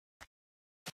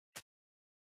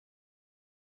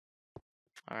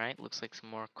Alright, looks like some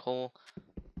more coal.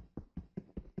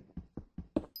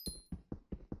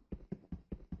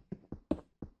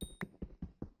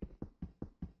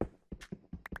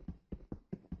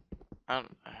 I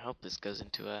hope this goes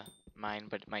into a mine,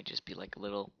 but it might just be like a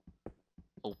little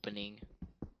opening.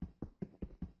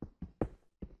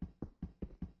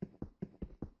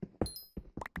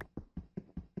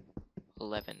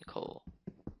 $11 coal.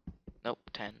 Nope,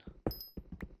 10.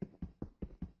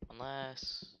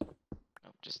 Unless...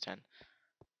 Nope, just 10.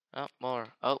 Oh, more.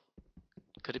 Oh,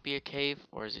 could it be a cave,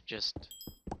 or is it just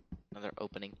another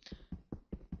opening?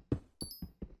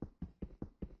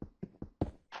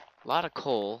 A lot of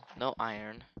coal, no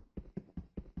iron.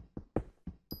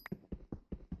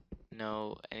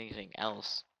 No anything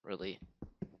else, really.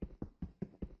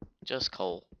 Just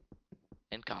coal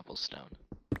and cobblestone.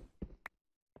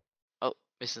 Oh,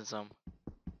 missing some.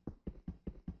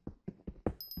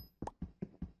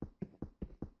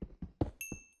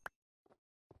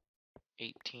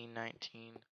 18,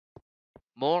 19.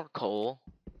 More coal.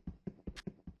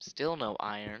 Still no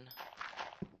iron.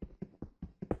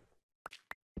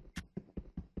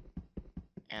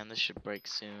 And this should break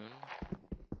soon.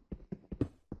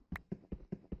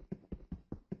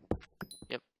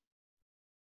 Yep.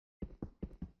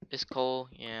 This coal,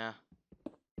 yeah.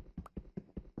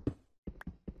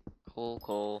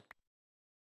 Coal.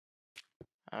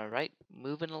 Alright,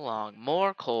 moving along.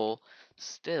 More coal.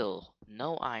 Still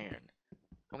no iron.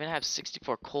 I'm gonna have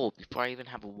 64 coal before I even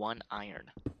have 1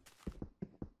 iron.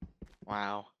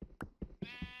 Wow.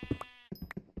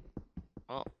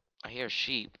 Well, I hear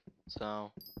sheep,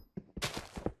 so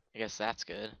I guess that's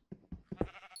good.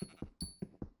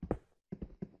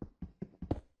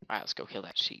 Alright, let's go kill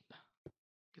that sheep.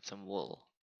 Get some wool.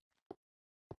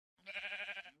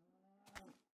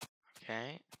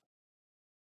 Okay.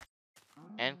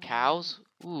 And cows?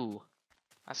 Ooh,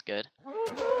 that's good.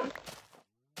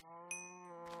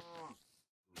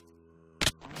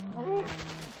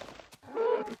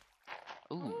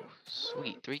 Ooh,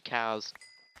 sweet. 3 cows.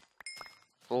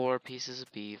 4 pieces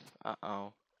of beef.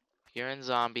 Uh-oh. Hearing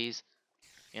zombies.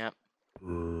 Yep.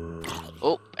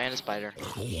 Oh, and a spider.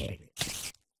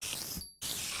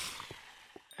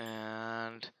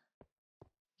 And...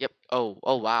 Yep. Oh,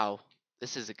 wow.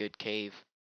 This is a good cave.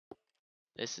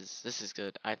 This is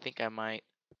good. I think I might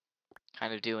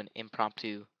kind of do an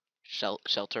impromptu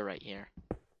shelter right here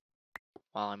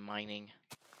while I'm mining.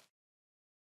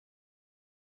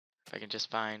 If I can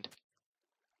just find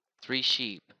 3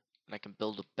 sheep and I can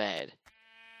build a bed,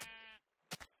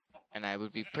 and I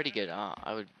would be pretty good.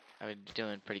 I would be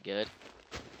doing pretty good.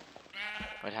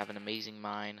 I'd have an amazing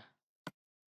mine.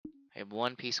 I have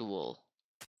 1 piece of wool,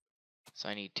 so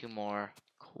I need 2 more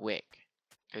quick.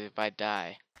 Because if I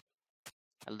die,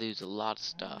 I lose a lot of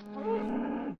stuff,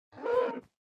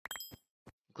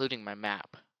 including my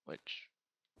map, which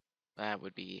that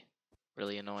would be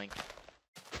really annoying.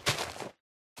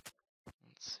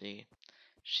 Let's see.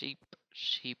 Sheep.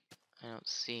 I don't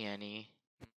see any.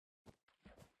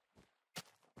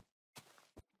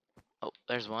 Oh,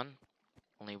 there's one.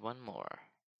 Only 1 more.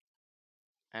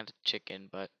 And a chicken,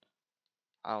 but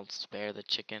I'll spare the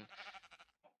chicken.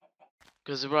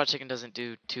 Because the raw chicken doesn't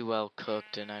do too well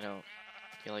cooked, and I don't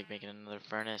feel like making another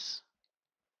furnace.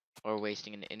 Or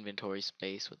wasting an inventory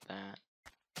space with that.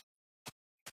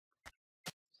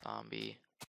 Zombie.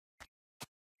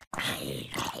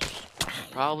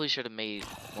 Probably should have made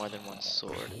more than 1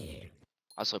 sword.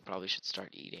 Also, probably should start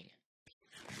eating.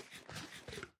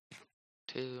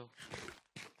 2.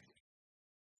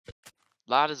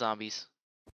 Lot of zombies.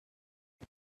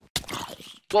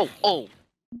 Whoa! Oh!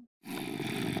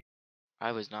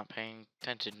 I was not paying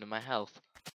attention to my health.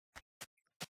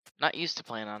 Not used to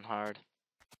playing on hard.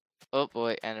 Oh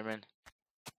boy, Enderman.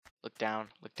 Look down,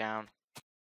 look down.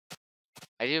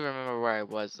 I do remember where I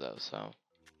was though, so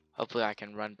hopefully I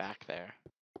can run back there.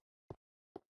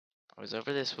 I was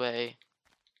over this way.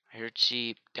 I heard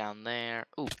sheep down there.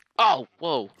 Ooh. Oh!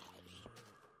 Whoa!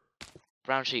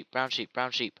 Brown sheep, brown sheep,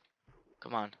 brown sheep.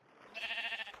 Come on.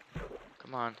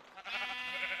 Come on.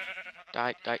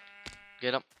 Die.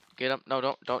 Get up. Get up.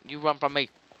 No, don't you run from me.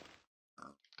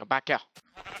 Go back here.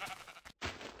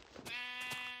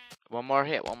 One more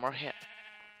hit.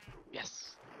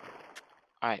 Yes.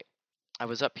 Alright. I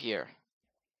was up here.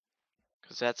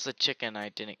 Because that's the chicken I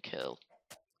didn't kill.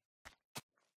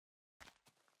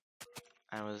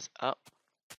 I was up.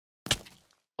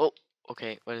 Oh,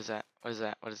 okay. What is that?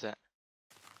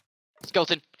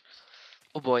 Skeleton!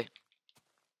 Oh boy.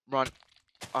 Run.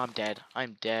 Oh, I'm dead. I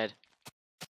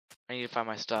need to find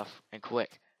my stuff. And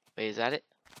quick. Wait, is that it?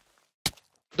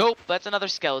 Nope, that's another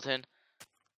skeleton.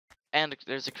 And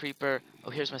there's a creeper. Oh,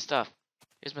 here's my stuff.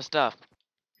 Here's my stuff.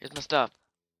 Here's my stuff.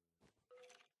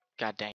 God dang.